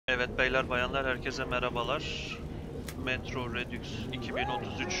Evet beyler bayanlar herkese merhabalar. Metro Redux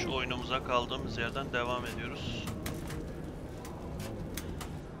 2033 oyunumuza kaldığımız yerden devam ediyoruz.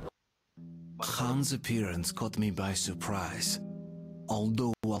 Khan's appearance caught me by surprise.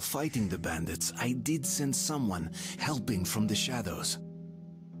 Although while fighting the bandits, I did sense someone helping from the shadows.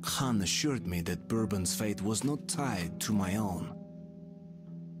 Khan assured me that Bourbon's fate was not tied to my own.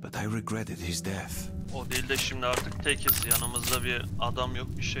 But I regretted his death. O değil de şimdi artık tekiz. Yanımızda bir adam yok,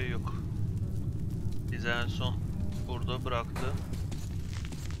 bir şey yok. Bizi en son burada bıraktı.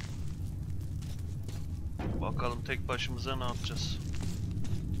 Bakalım tek başımıza ne yapacağız?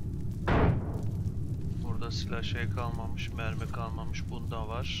 Burada silah şey kalmamış, mermi kalmamış. Bunda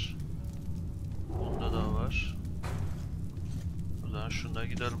var. Bunda da var. Buradan şuna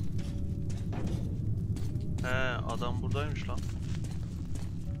gidelim. He, adam buradaymış lan.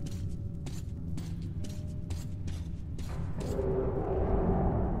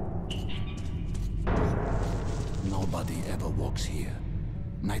 Nobody ever walks here.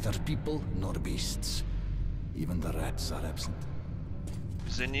 Neither people nor beasts. Even the rats are absent.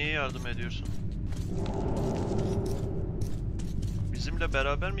 Bize niye yardım ediyorsun? Bizimle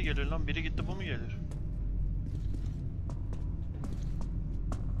beraber mi gelir lan? Biri gitti, bu mu gelir?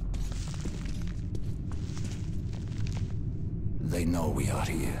 They know we are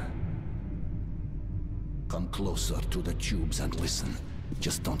here. Come closer to the tubes and listen.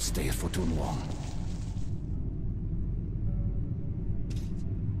 Just don't stay for too long.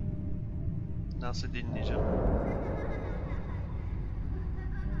 Nasıl dinleyeceğim?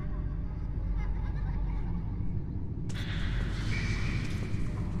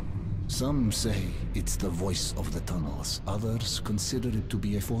 Some say it's the voice of the tunnels. Others consider it to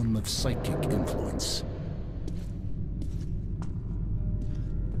be a form of psychic influence.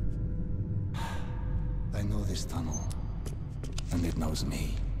 I know this tunnel, and it knows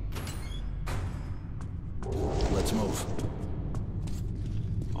me. Let's move.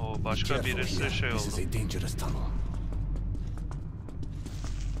 O başka birisi şey This is oldu. a dangerous tunnel.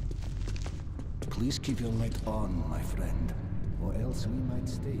 Please keep your light on, my friend, or else we might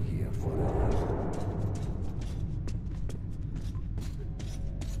stay here forever.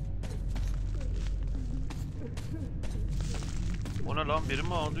 O ne lan, biri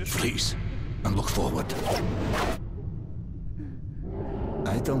mi ağlıyor? Please, and look forward.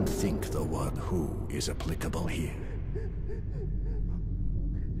 I don't think the word who is applicable here.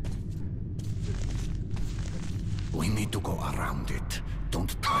 We need to go around it.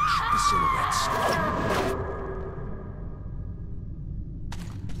 Don't touch the silhouettes.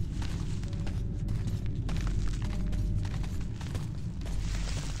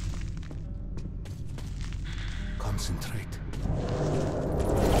 Concentrate.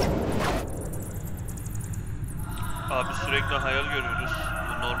 Abi sürekli hayal görüyoruz.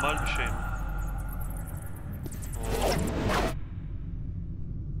 Bu normal bir şey mi? Oo.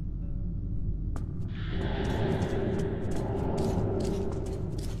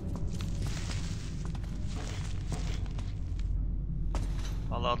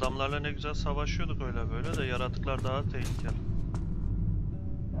 Valla adamlarla ne güzel savaşıyorduk öyle böyle de yaratıklar daha tehlikeli.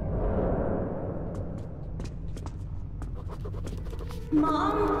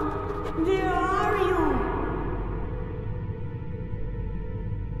 Mom, where are you?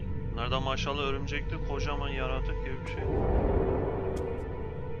 Bunlar da maşallah örümcekli kocaman yaratık gibi bir şey.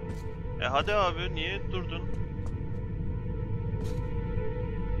 Hadi abi niye durdun?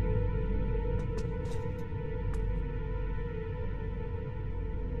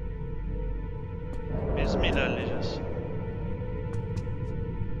 Biz mi ilerleyeceğiz?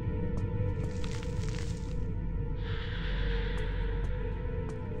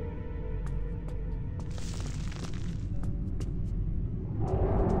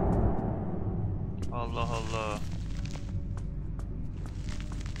 Allah Allah.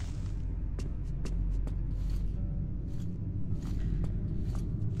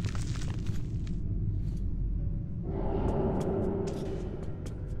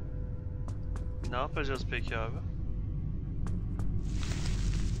 Ne yapacağız peki abi?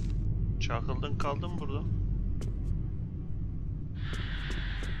 Çakıldın kaldın burada.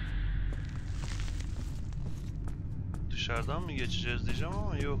 Dışarıdan mı geçeceğiz diyeceğim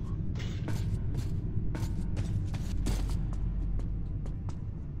ama yok.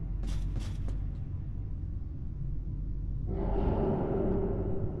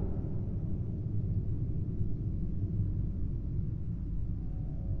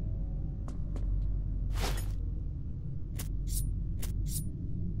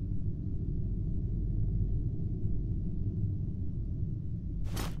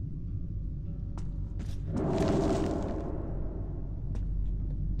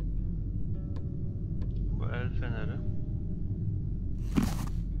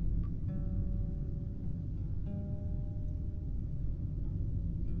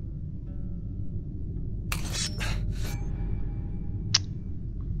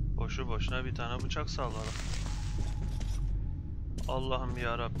 Boşu boşuna bir tane bıçak salladım. Allah'ım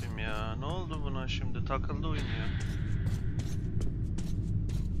ya Rabbim ya. Ne oldu buna şimdi? Takıldı oyun ya.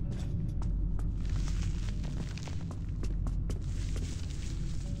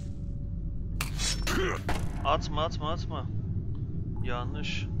 Atma atma atma.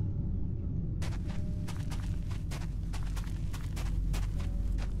 Yanlış.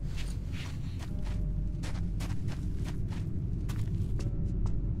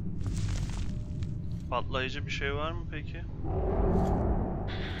 Patlayıcı bir şey var mı peki?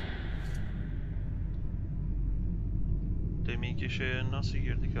 Deminki şeye nasıl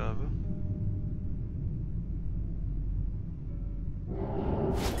girdik abi?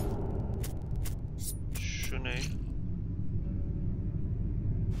 Şu ne?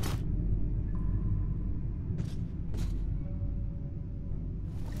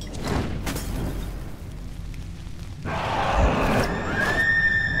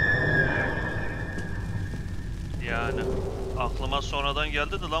 Yani aklıma sonradan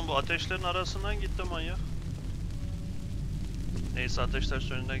geldi de lan bu ateşlerin arasından gitti manyak. Neyse ateşler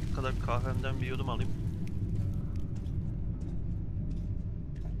sönene kadar kahvemden bir yudum alayım.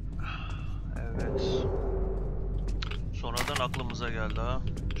 Evet. Sonradan aklımıza geldi ha.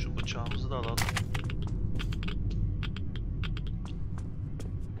 Şu bıçağımızı da alalım.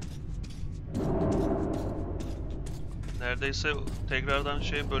 Neredeyse tekrardan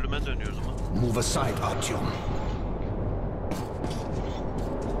bölüme dönüyoruz ama. Move aside, Artyom.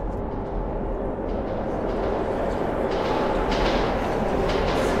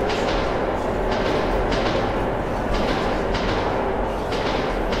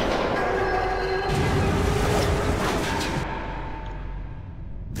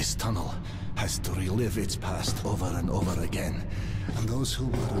 This tunnel has to relive its past over and over again. And those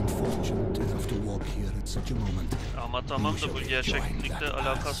who were unfortunate enough to walk here at such a moment. Ama tamam da bu gerçeklikle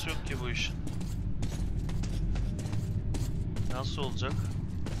alakası yok ki bu işin. Nasıl olacak?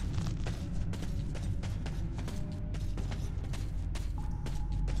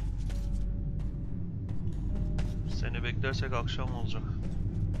 Seni beklersek akşam olacak.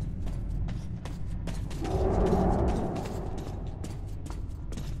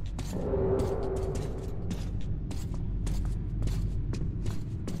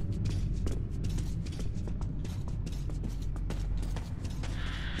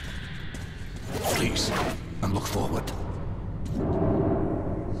 Please, and look forward.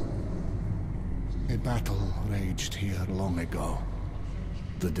 A battle raged here long ago.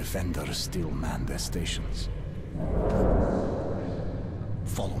 The defenders still man their stations.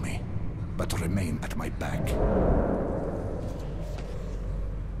 Follow me, but remain at my back.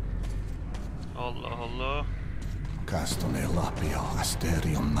 Allah Allah. Castone lapio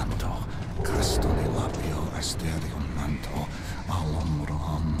asterium manto. Castone lapio asterium manto. Alum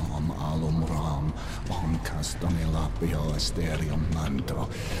ram. Om castone lapio asterium manto.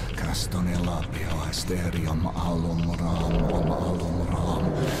 Castone lapio asterium alum ram.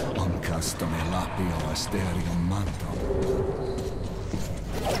 Om castone lapio asterium manto.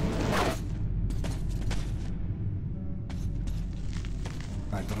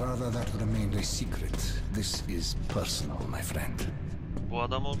 I'd rather that remained a secret. This is personal, my friend. Bu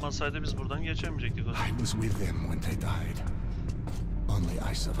adam olmasaydı biz buradan geçemeyecektik. I was with them when they died.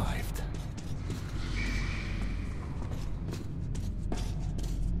 Only I survived.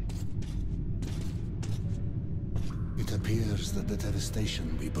 It appears that the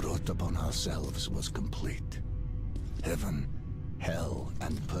devastation we brought upon ourselves was complete. Heaven, hell,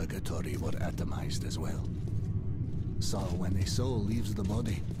 and purgatory were atomized as well. So when a soul leaves the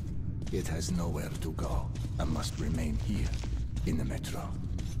body, it has nowhere to go and must remain here in the Metro.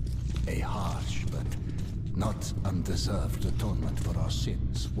 A harsh but not undeserved atonement for our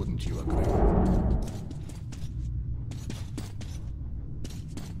sins, wouldn't you agree?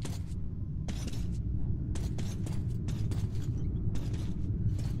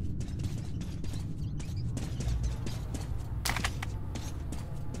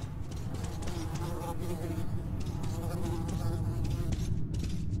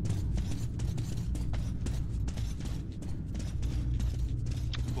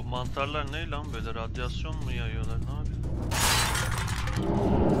 Mantarlar ne lan böyle radyasyon mu yayıyorlar ne yapıyor?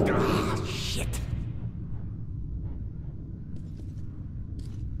 Shit.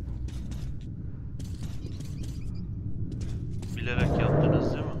 Bilerek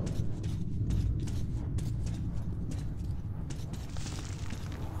yaptınız değil mi?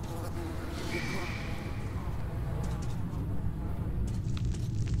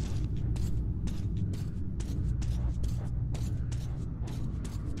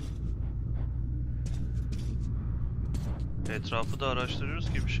 Etrafı da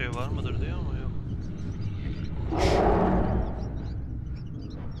araştırıyoruz ki bir şey var mıdır diye ama yok.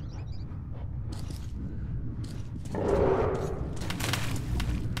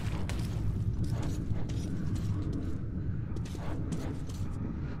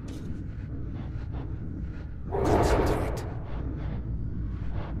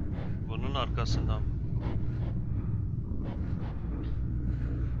 Bunun arkasından.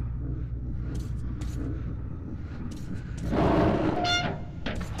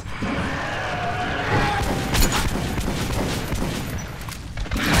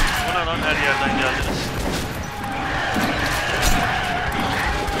 Her yerden geldiniz.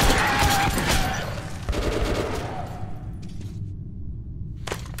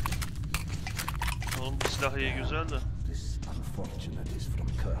 Oğlum bu silah iyi güzel de. This unfortunate is from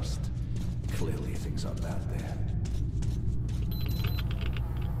cursed. Clearly things are bad there.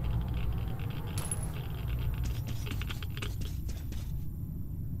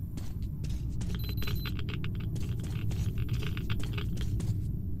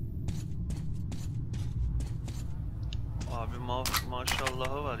 Abi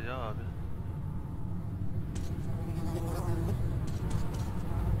maşallahı var ya abi.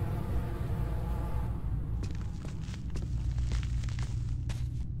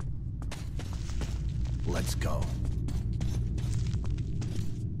 Let's go.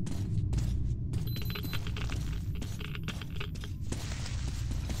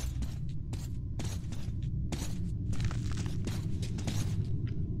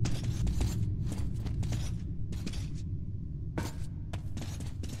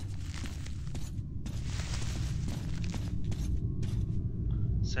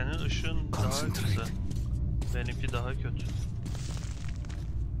 Senin ışığın daha güzel. Benimki daha kötü.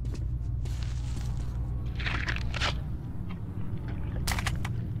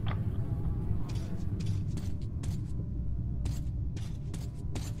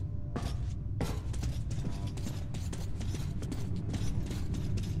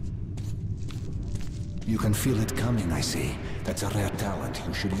 You can feel it coming, I see. That's a rare talent.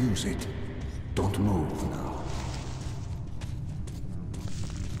 You should use it. Don't move now.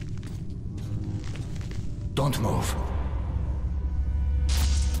 Don't move.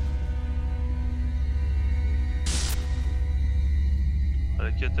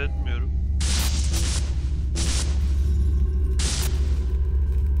 Hareket etmiyorum.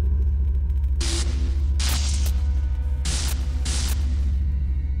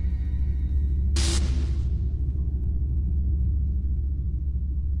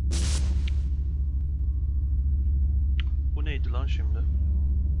 Bu neydi lan şimdi?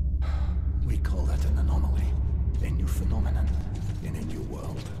 We call that an anomaly. A new phenomenon in a new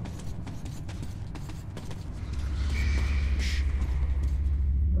world.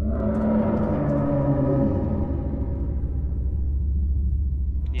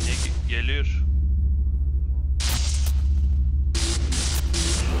 Yine geliyor.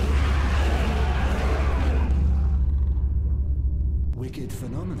 Wicked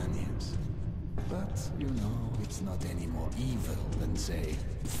phenomenon, yes. But, you know, it's not any more evil than, say,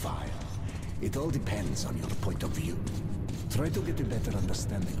 fire. It all depends on your point of view. Try to get a better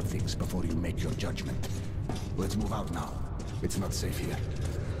understanding of things before you make your judgment. Let's move out now. It's not safe here.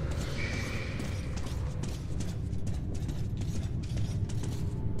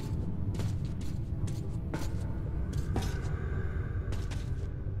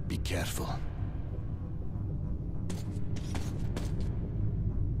 Be careful.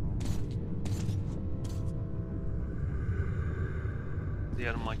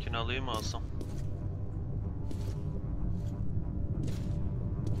 Diğer makinalıyı mı alsam?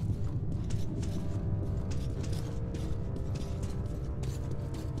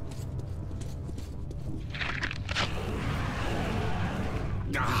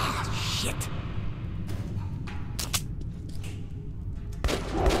 Ah, shit.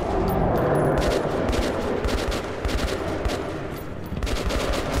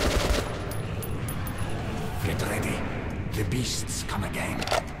 Get ready. The beasts come again.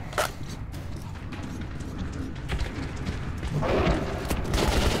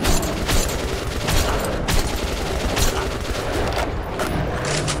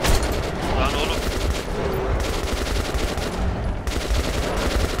 Lan oğlum.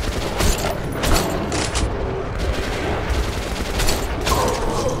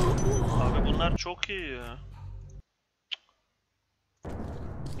 Abi bunlar çok iyi ya.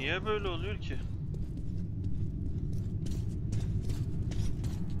 Niye böyle oluyor ki?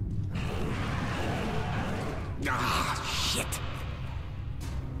 Ah, shit.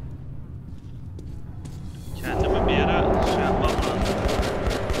 Kendimi bir yere şey yapmam lazım.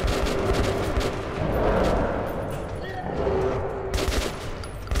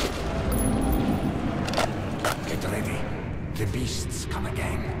 The beasts come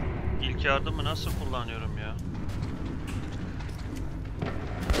again. İlk yardımı nasıl kullanıyorum ya?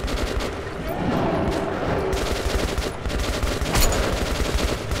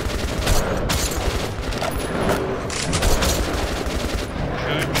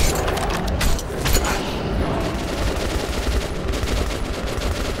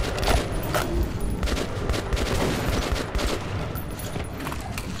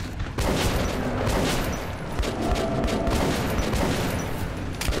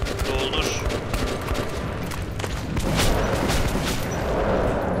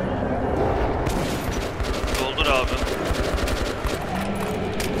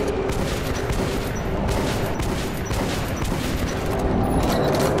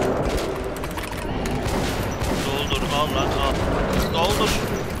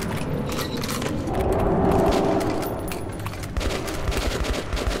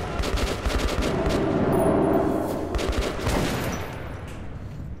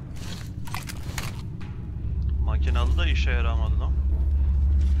 Makinalı da işe yaramadı lan.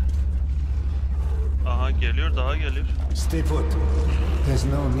 Aha geliyor, daha gelir. Stay put. There's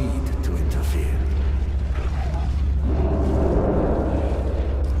no need to interfere.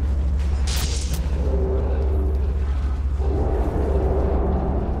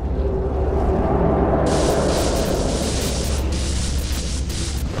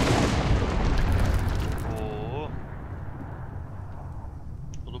 Oo.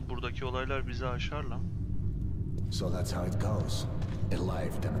 Oğlum buradaki olaylar bizi aşar lan. So that's how it goes. A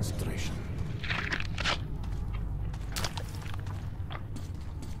live demonstration.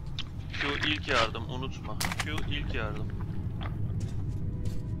 Q ilk yardım, unutma. Q ilk yardım.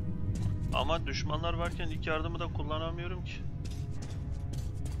 Ama düşmanlar varken ilk yardımı da kullanamıyorum ki.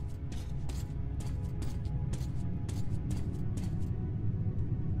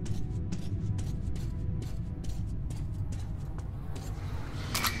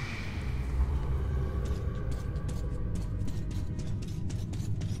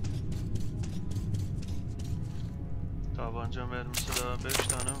 Tabanca mermisi daha 5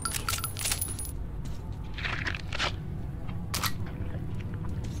 tane mi var?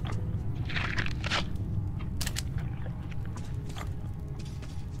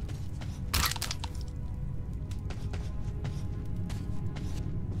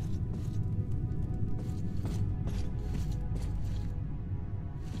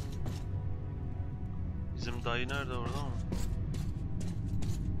 Bizim dayı nerede, orada mı?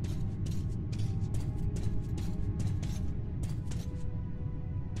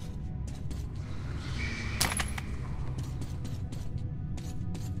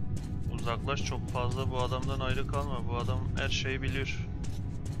 Uzaklaş, çok fazla bu adamdan ayrı kalma. Bu adam her şeyi bilir.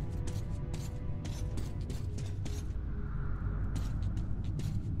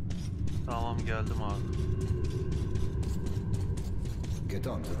 Tamam, geldim abi. Get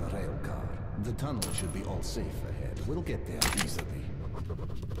onto the rail car. The tunnel should be all safe ahead. We'll get there easily.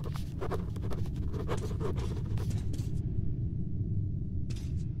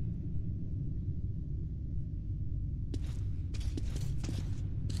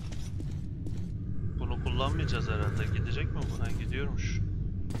 Bunu kullanmayacağız herhalde. Gidecek mi bu? Ha, gidiyormuş.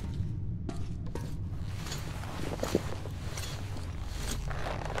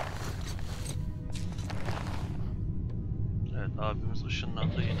 Evet, abimiz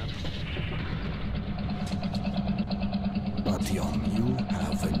ışınlandı yine. But young, you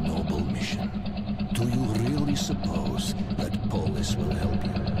have a noble mission. Do you really suppose that Polis will help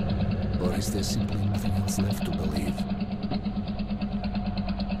you? Or is there simply nothing else left to believe?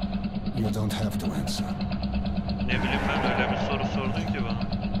 You don't have to answer. Ne bileyim ben, öyle bir soru sordun ki bana.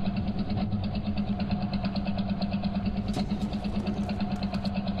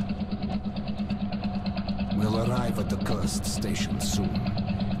 We'll arrive at the cursed station soon.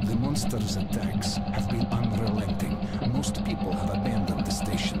 The monster's attacks have been unrelenting. Most people have abandoned the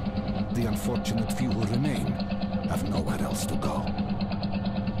station. The unfortunate few who remain have nowhere else to go.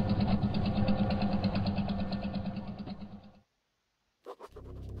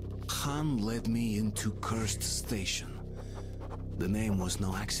 Han led me into Cursed Station. The name was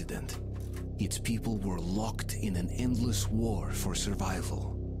no accident. Its people were locked in an endless war for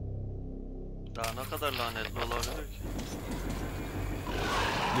survival. Daha ne kadar lanetli olabilir ki?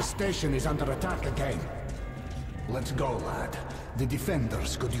 The station is under attack again. Let's go, lad. The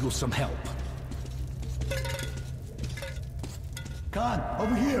defenders could use some help. Khan,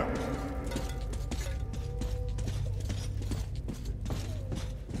 over here!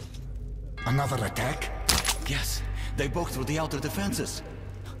 Another attack? Yes, they broke through the outer defenses.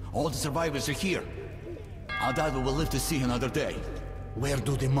 All the survivors are here. Adaylıklar will live to see another day. Where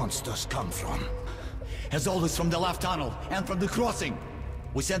do the monsters come from? as always from the left tunnel and from the crossing.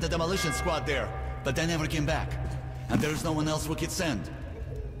 We sent a demolition squad there, but they never came back. And there's no one else we could send.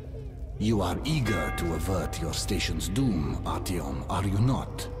 You are eager to avert your station's doom, Artyom, are you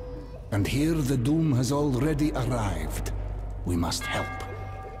not? And here the doom has already arrived. We must help.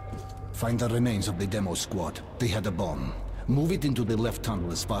 Find the remains of the demo squad. They had a bomb. Move it into the left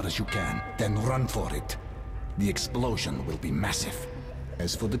tunnel as far as you can, then run for it. The explosion will be massive.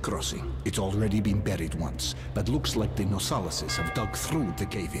 As for the crossing, it's already been buried once, but looks like the Nosalises have dug through the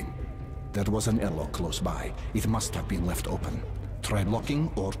cave-in. There was an airlock close by. It must have been left open. Try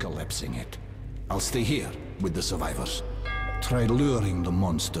locking or collapsing it. I'll stay here with the survivors. Try luring the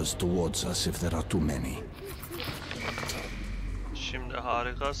monsters towards us if there are too many. Şimdi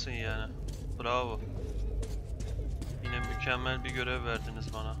harikasın yani. Bravo. Yine mükemmel bir görev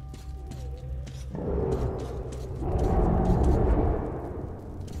verdiniz bana.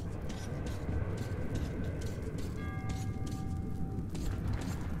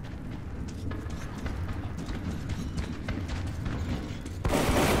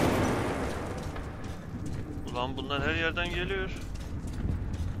 Ulan bunlar her yerden geliyor.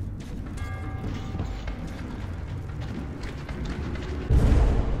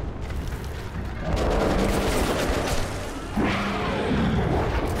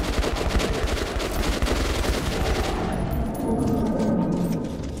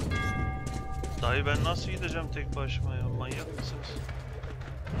 Dayı ben nasıl gideceğim tek başıma ya? Manyak mısınız?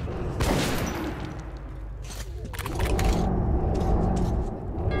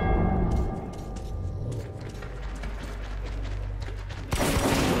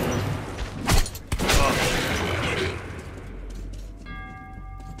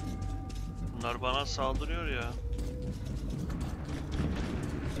 Bunlar bana saldırıyor ya.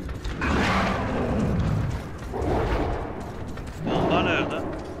 Bomba nerede?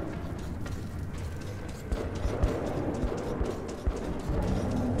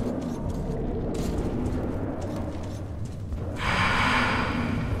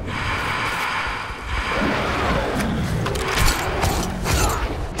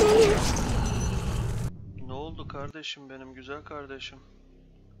 Ne oldu kardeşim, benim güzel kardeşim?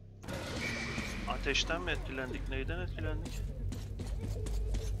 Ateşten mi etkilendik? Neyden etkilendik?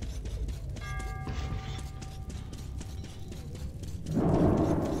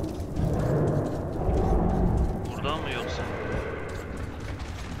 Buradan mı yoksa?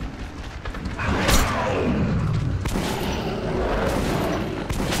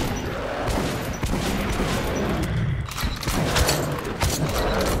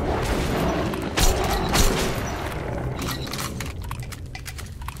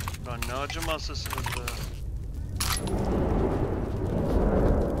 Lan ne acımasızsınız be.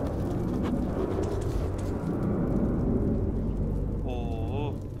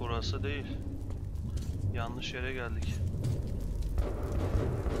 Oo, burası değil. Yanlış yere geldik.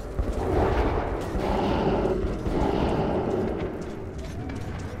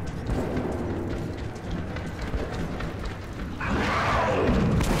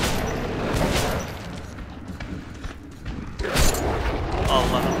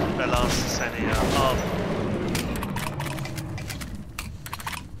 Allah'ın belası seni ya. Al.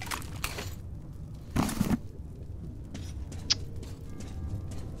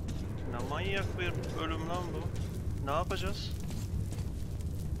 Ne manyak bir ölüm lan bu. Ne yapacağız?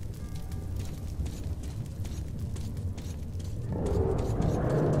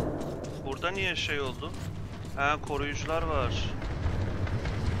 Burada niye şey oldu? Ha, koruyucular var.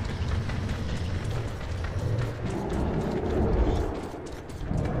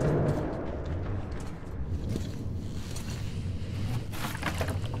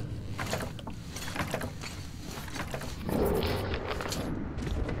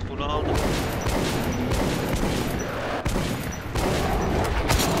 Bunu aldım.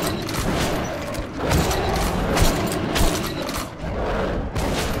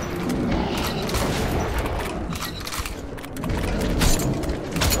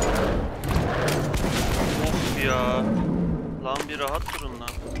 Of ya. Lan bir rahat durun lan.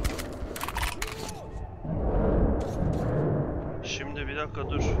 Şimdi bir dakika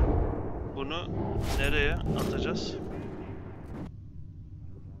dur. Bunu nereye atacağız?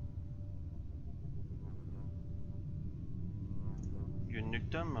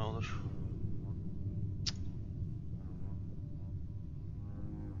 Günlükten mi olur?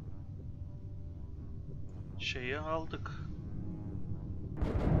 Şeyi aldık.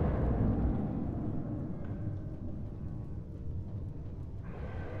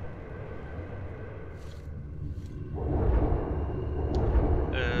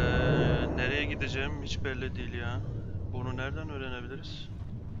 Nereye gideceğim hiç belli değil ya. Bunu nereden öğrenebiliriz?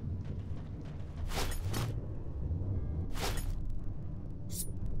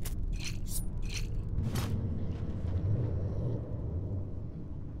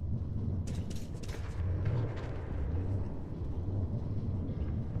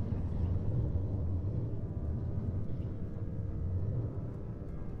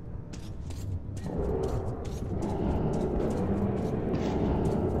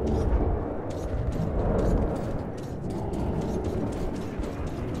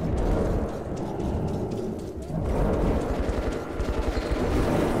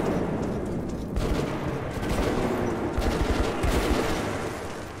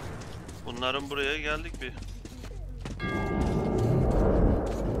 Sanırım buraya geldik bir.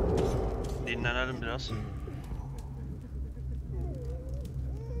 Dinlenelim biraz.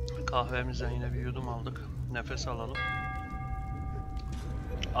 Kahvemizden yine bir yudum aldık. Nefes alalım.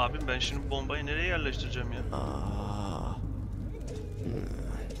 Abim ben şimdi bombayı nereye yerleştireceğim ya?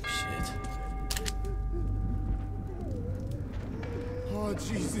 Shit. Oh,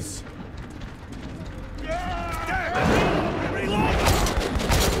 Jesus.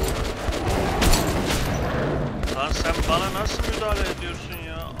 Lan sen bana nasıl müdahale ediyorsun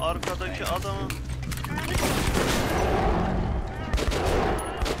ya? Arkadaki adamı...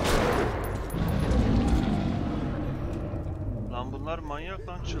 Lan bunlar manyak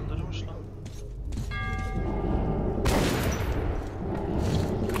lan, çıldırmış lan.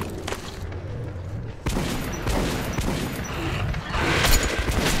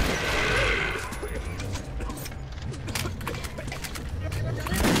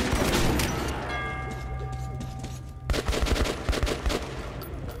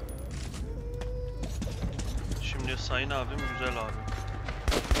 Şimdi sayın abim, güzel abim.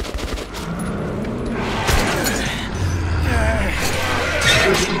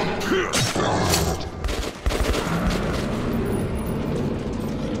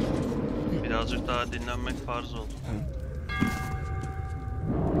 Birazcık daha dinlenmek farz oldu.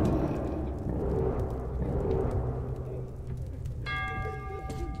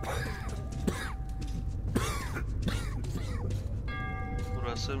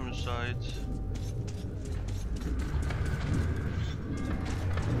 Burası müsait.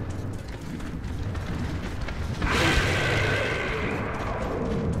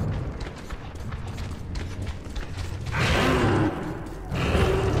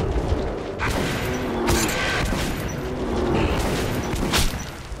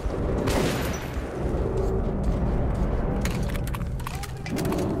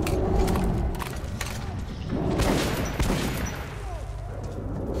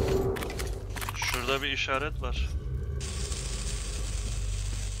 Şurada bir işaret var.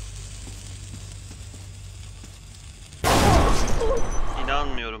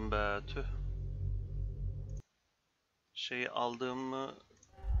 İnanmıyorum be, tüh. Şeyi aldığımı...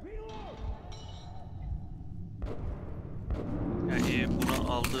 Ya iyi,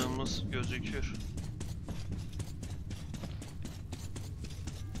 bunu aldığımız gözükür.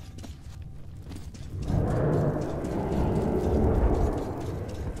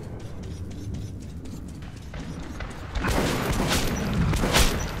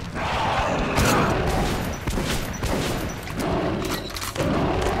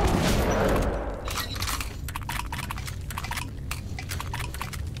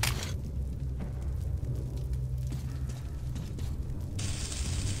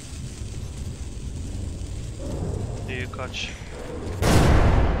 Kaç.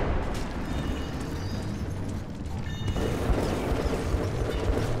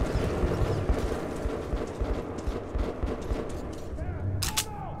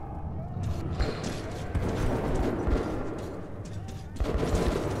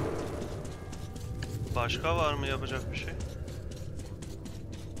 Başka var mı yapacak bir şey?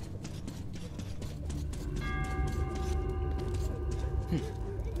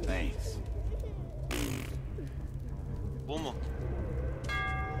 Thanks. Bu mu?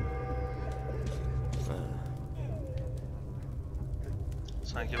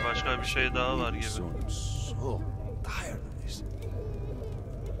 Sanki başka bir şey daha var gibi. I'm so tired of this.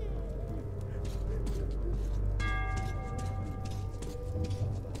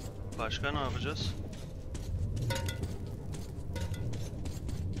 Başka ne yapacağız?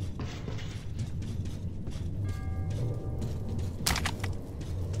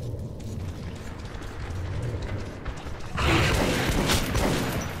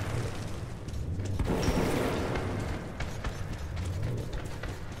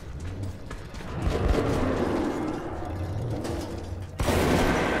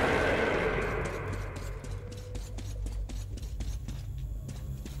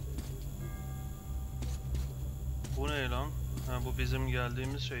 Bu ne lan? Ha, bu bizim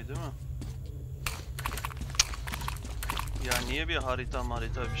geldiğimiz şey değil mi? Ya niye bir harita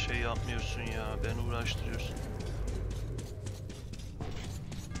bir şey yapmıyorsun ya? Beni uğraştırıyorsun.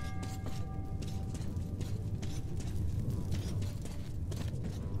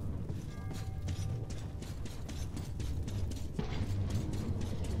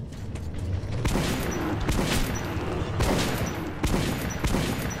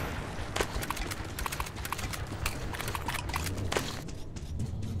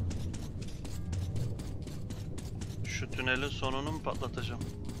 Şu tünelin sonunu mu patlatacağım?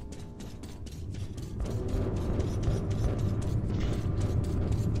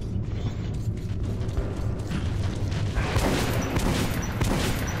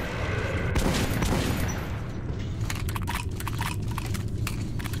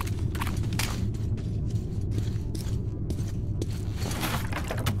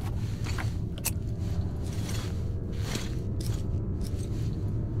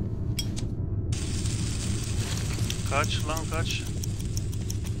 Kaç lan kaç.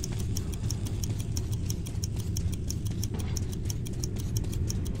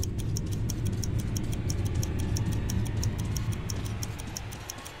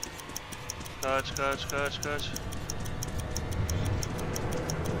 Kaç.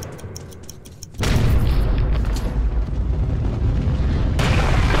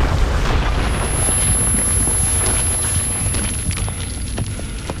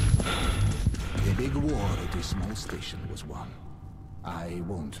 The big war at this small station was won. I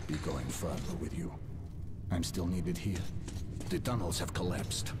won't be going further with you. I'm still needed here. The tunnels have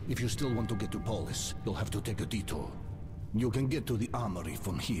collapsed. If you still want to get to Polis, you'll have to take a detour. You can get to the armory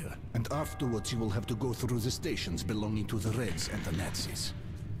from here, and afterwards you will have to go through the stations belonging to the Reds and the Nazis.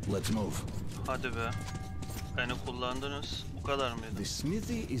 Let's move. Hadi be. Beni kullandınız. Bu kadar mıydı? The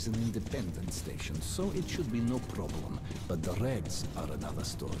smithy is an independent station, so it should be no problem. But the Reds are another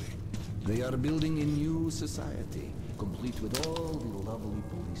story. They are building a new society, complete with all the lovely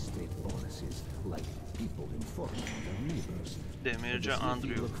police state bonuses, like people informing their neighbors. Demirci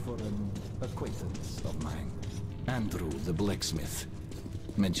Andrew. Look for an acquaintance of mine. Andrew, the blacksmith.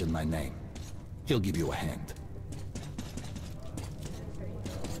 Mention my name. He'll give you a hand.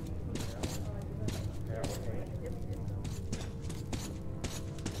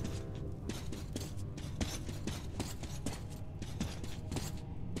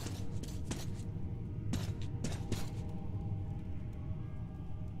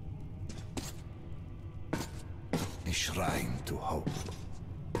 A shrine to hope.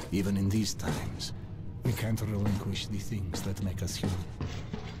 Even in these times, we can't relinquish the things that make us human.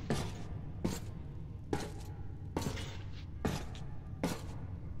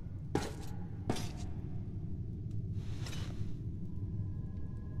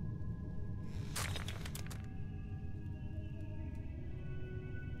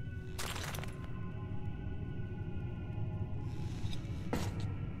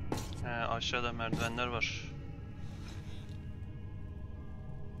 Aşağıda merdivenler var.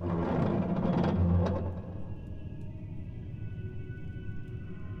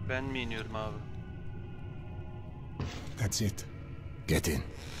 Ben mi iniyorum abi? That's it. Get in.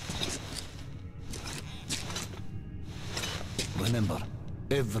 Remember,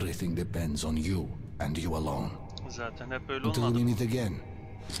 everything depends on you and you alone. Zaten hep öyle Until olmadı. we meet again.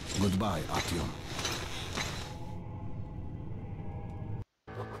 Goodbye, Artyom.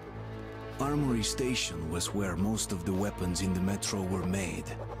 Armory Station was where most of the weapons in the Metro were made.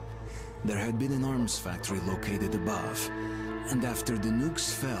 There had been an arms factory located above, and after the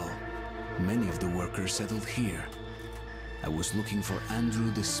nukes fell, many of the workers settled here. I was looking for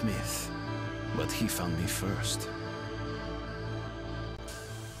Andrew the Smith, but he found me first.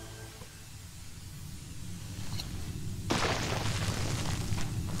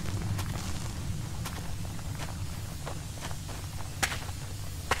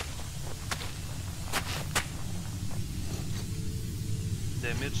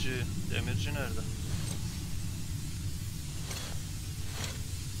 Demirci nerede?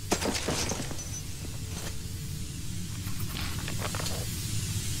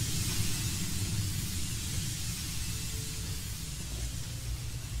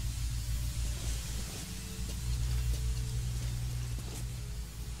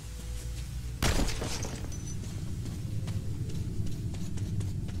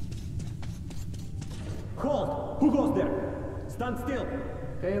 Halt! Who goes there? Stand still!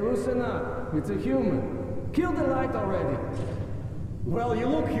 Hey, loosen up. It's a human. Kill the light already. Well, you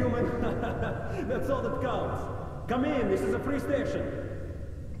look human. That's all that counts. Come in, this is a free station.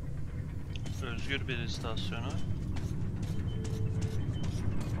 Özgür bir istasyonu.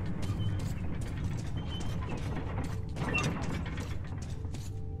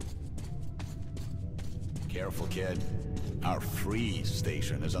 Careful, kid. Our free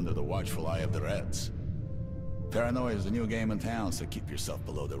station is under the watchful eye of the Reds. Paranoia is the new game in town, so keep yourself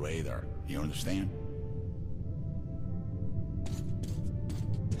below the radar. You understand?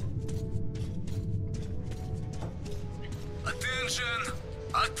 Attention!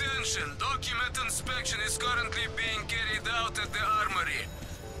 Attention! Document inspection is currently being carried out at the armory.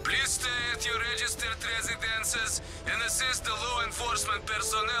 Please stay at your registered residences and assist the law enforcement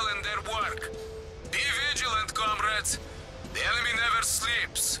personnel in their work. Be vigilant, comrades. The enemy never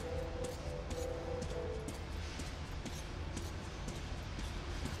sleeps.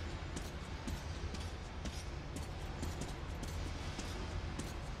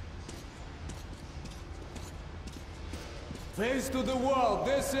 Face to the wall.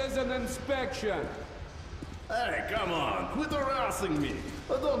 This is an inspection. Hey, come on, quit harassing me.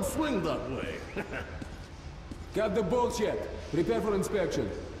 I don't swing that way. Got the bullshit. Prepare for inspection.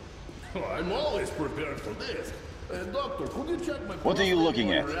 I'm always prepared for this. Doctor, could you check my... What are you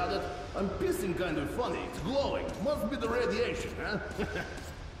looking at? I'm pissing kind of funny. It's glowing. Must be the radiation, huh?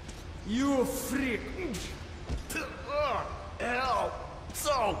 You freak! Hell!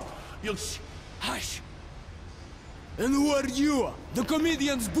 So, you... Hush! And who are you? The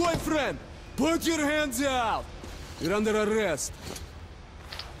comedian's boyfriend? Put your hands out! You're under arrest.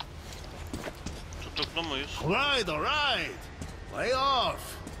 Tutuklu muyuz? Alright, alright. Lay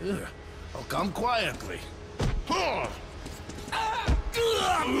off. I'll come quietly. Run!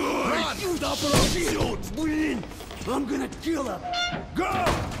 Shoot! I'm gonna kill him! Go!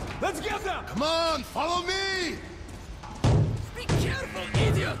 Let's get them! Come on, follow me! Be careful,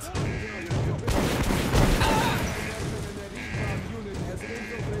 idiot!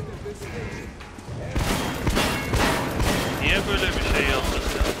 Niye böyle bir şey yaptık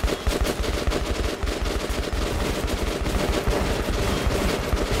ya?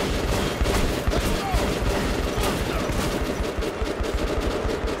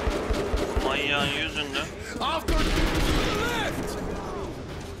 Manyağın yüzünden.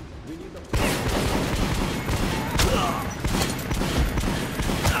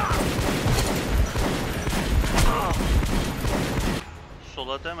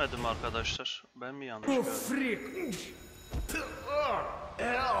 Sola demedim arkadaşlar. Ben mi yanlış gördüm?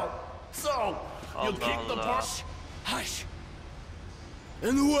 So, you kick the Allah. Hush!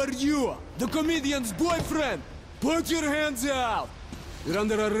 And who are you? The comedian's boyfriend? Put your hands out! You're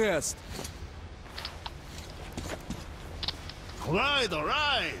under arrest. Alright,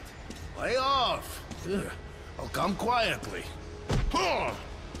 alright. Lay off. I'll come quietly. Run!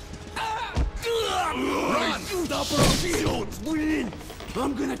 Shoot!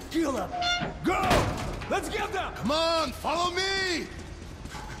 I'm gonna kill him! Go! Let's get them! Come on, follow me!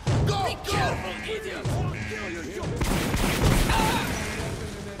 Go! Be careful, idiot!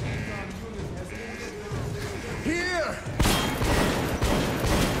 Here!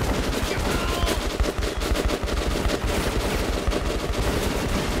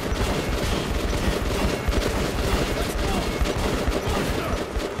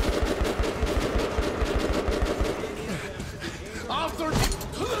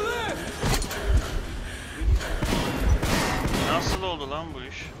 Nasıl oldu lan bu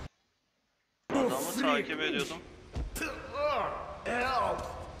iş? Adamı takip ediyordum.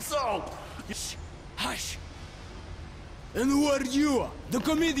 So, Hush! And who are you? The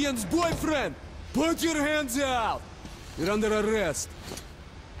comedian's boyfriend? Put your hands out! You're under arrest.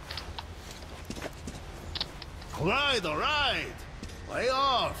 alright, alright. Lay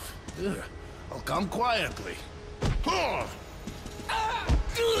off. I'll come quietly. Run!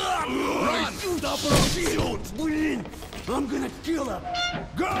 Shoot! I'm gonna kill him!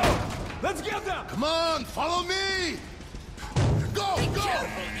 Go! Let's get them! Come on, follow me! Go, Be go!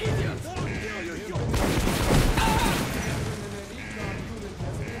 careful, idiot!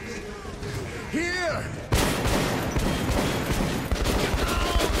 Here!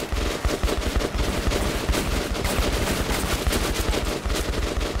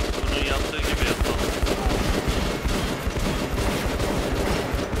 Bunun yaptığı gibi yapalım.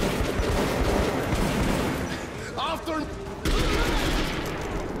 After...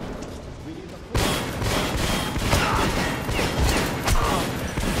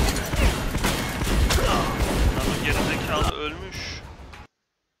 Adam gerizekalı ölmüş.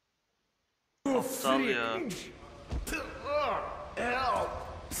 Aptal ya.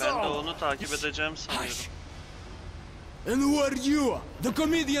 Ben de onu takip edeceğim sanıyorum. And who are you? The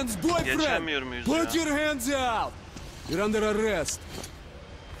comedian's boyfriend? Geçemiyor muyuz Put ya? your hands out! You're under arrest.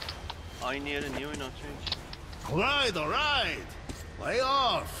 Aynı yere niye oynatıyorsun ki? Alright, alright. Lay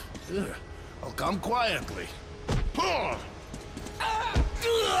off. I'll come quietly. Run!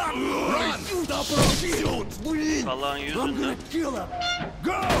 Salağın I'm yüzünden. gonna kill him!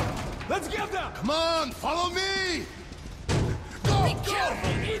 Go! Let's get them! Come on, follow me! Go, Be go!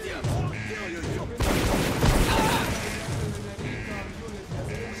 careful, idiot!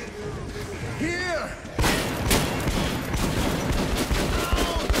 Here!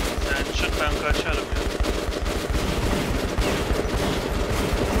 Sen çık, ben kaçarım ya.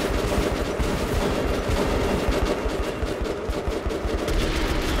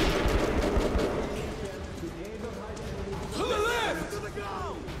 To the left!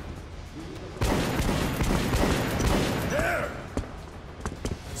 There!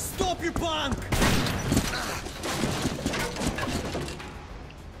 Stop, you punk!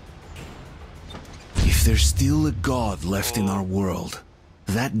 If there's still a God left in our world,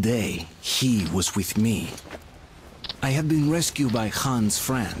 that day he was with me. I had been rescued by Han's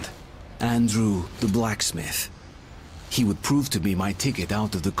friend, Andrew the blacksmith. He would prove to be my ticket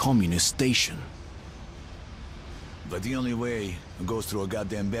out of the communist station. But the only way goes through a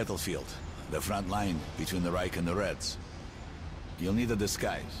goddamn battlefield. The front line between the Reich and the Reds. You'll need a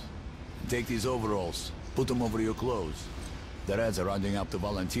disguise. Take these overalls, put them over your clothes. The Reds are rounding up the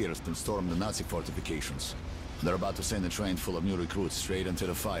volunteers to storm the Nazi fortifications. They're about to send a train full of new recruits straight into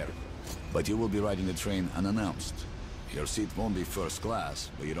the fire. But you will be riding the train unannounced. Your seat won't be first class,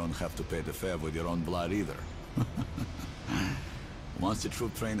 but you don't have to pay the fare with your own blood either. Once the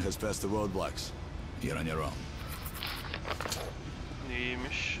troop train has passed the roadblocks, you're on your own.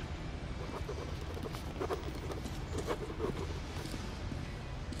 İyiymiş.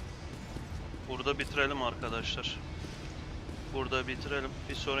 Burada bitirelim arkadaşlar. Burada bitirelim.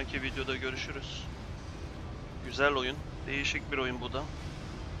 Bir sonraki videoda görüşürüz. Güzel oyun. Değişik bir oyun bu da.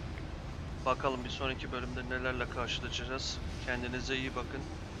 Bakalım bir sonraki bölümde nelerle karşılaşacağız. Kendinize iyi bakın.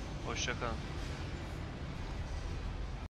 Hoşça kalın.